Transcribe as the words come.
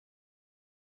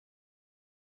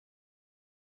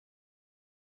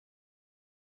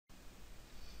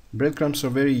Breadcrumbs are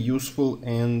very useful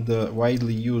and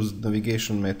widely used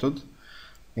navigation method,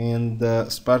 and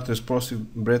Spark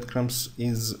Responsive Breadcrumbs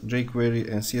is jQuery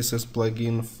and CSS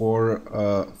plugin for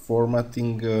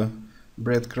formatting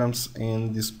breadcrumbs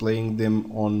and displaying them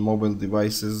on mobile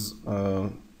devices,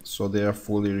 so they are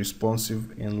fully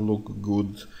responsive and look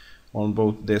good on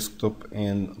both desktop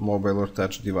and mobile or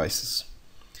touch devices.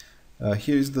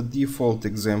 Here is the default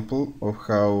example of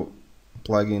how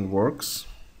plugin works,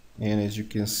 and as you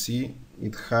can see,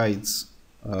 it hides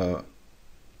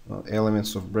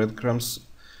elements of breadcrumbs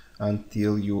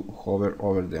until you hover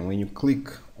over them. When you click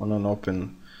on an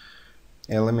open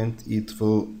element, it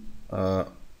will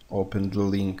open the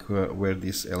link where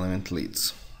this element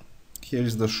leads. Here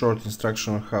is the short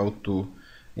instruction on how to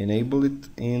enable it,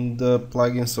 and the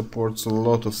plugin supports a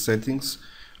lot of settings.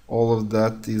 All of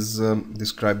that is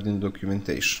described in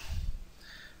documentation.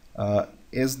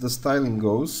 As the styling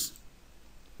goes,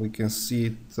 we can see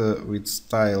it with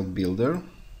Style Builder,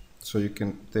 so you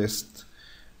can test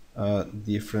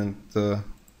different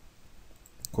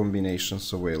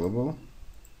combinations available.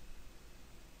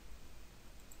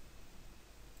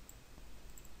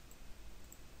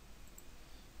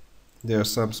 There are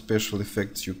some special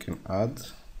effects you can add.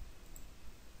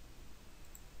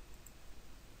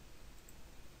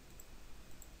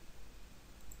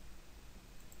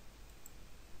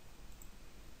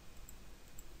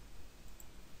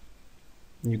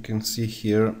 You can see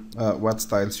here what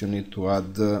styles you need to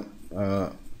add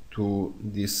to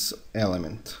this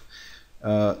element.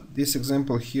 This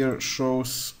example here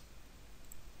shows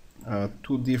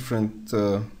two different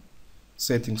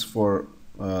settings for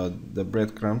the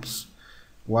breadcrumbs.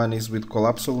 One is with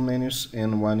collapsible menus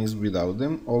and one is without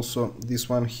them. Also, this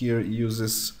one here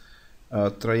uses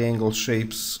triangle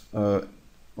shapes that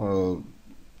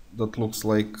looks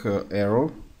like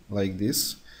arrow, like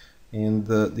this. And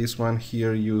this one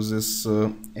here uses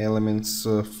elements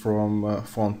from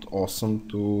Font Awesome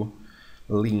to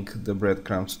link the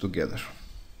breadcrumbs together.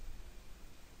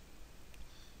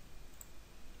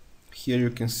 Here you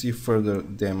can see further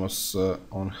demos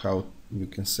on how you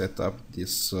can set up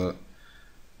this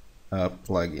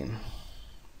plugin.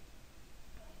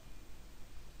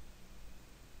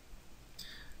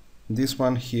 This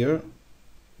one here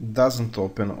doesn't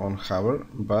open on hover,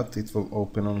 but it will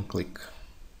open on click.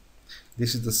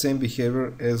 This is the same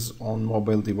behavior as on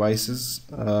mobile devices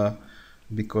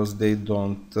because they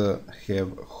don't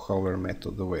have hover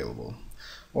method available.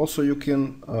 Also, you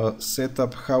can set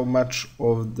up how much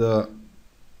of the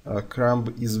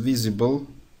crumb is visible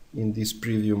in this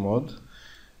preview mode.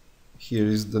 Here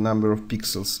is the number of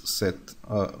pixels set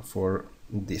for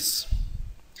this.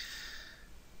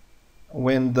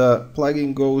 When the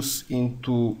plugin goes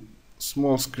into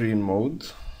small screen mode,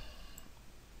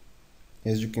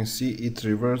 as you can see, it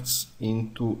reverts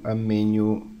into a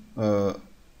menu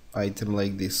item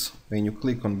like this. When you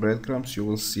click on breadcrumbs, you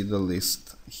will see the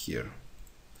list here.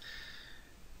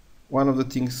 One of the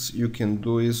things you can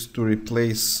do is to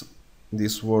replace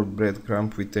this word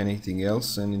breadcrumb with anything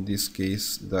else, and in this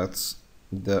case that's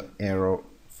the arrow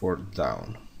for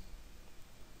down.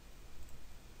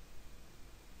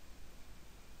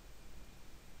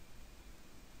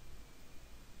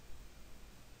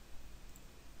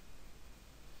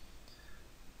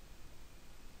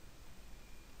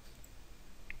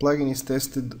 Plugin is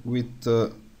tested with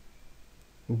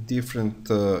different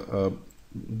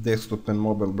desktop and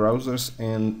mobile browsers,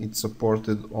 and it's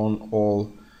supported on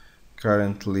all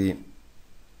currently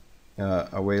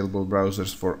available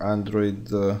browsers for Android,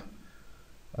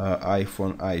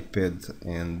 iPhone, iPad,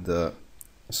 and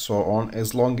so on,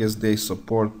 as long as they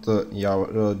support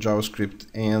JavaScript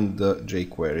and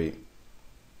jQuery.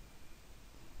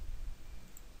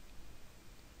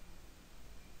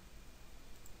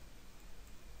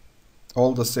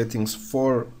 All the settings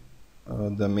for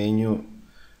the menu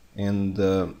and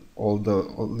all the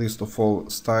list of all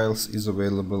styles is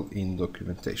available in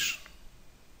documentation.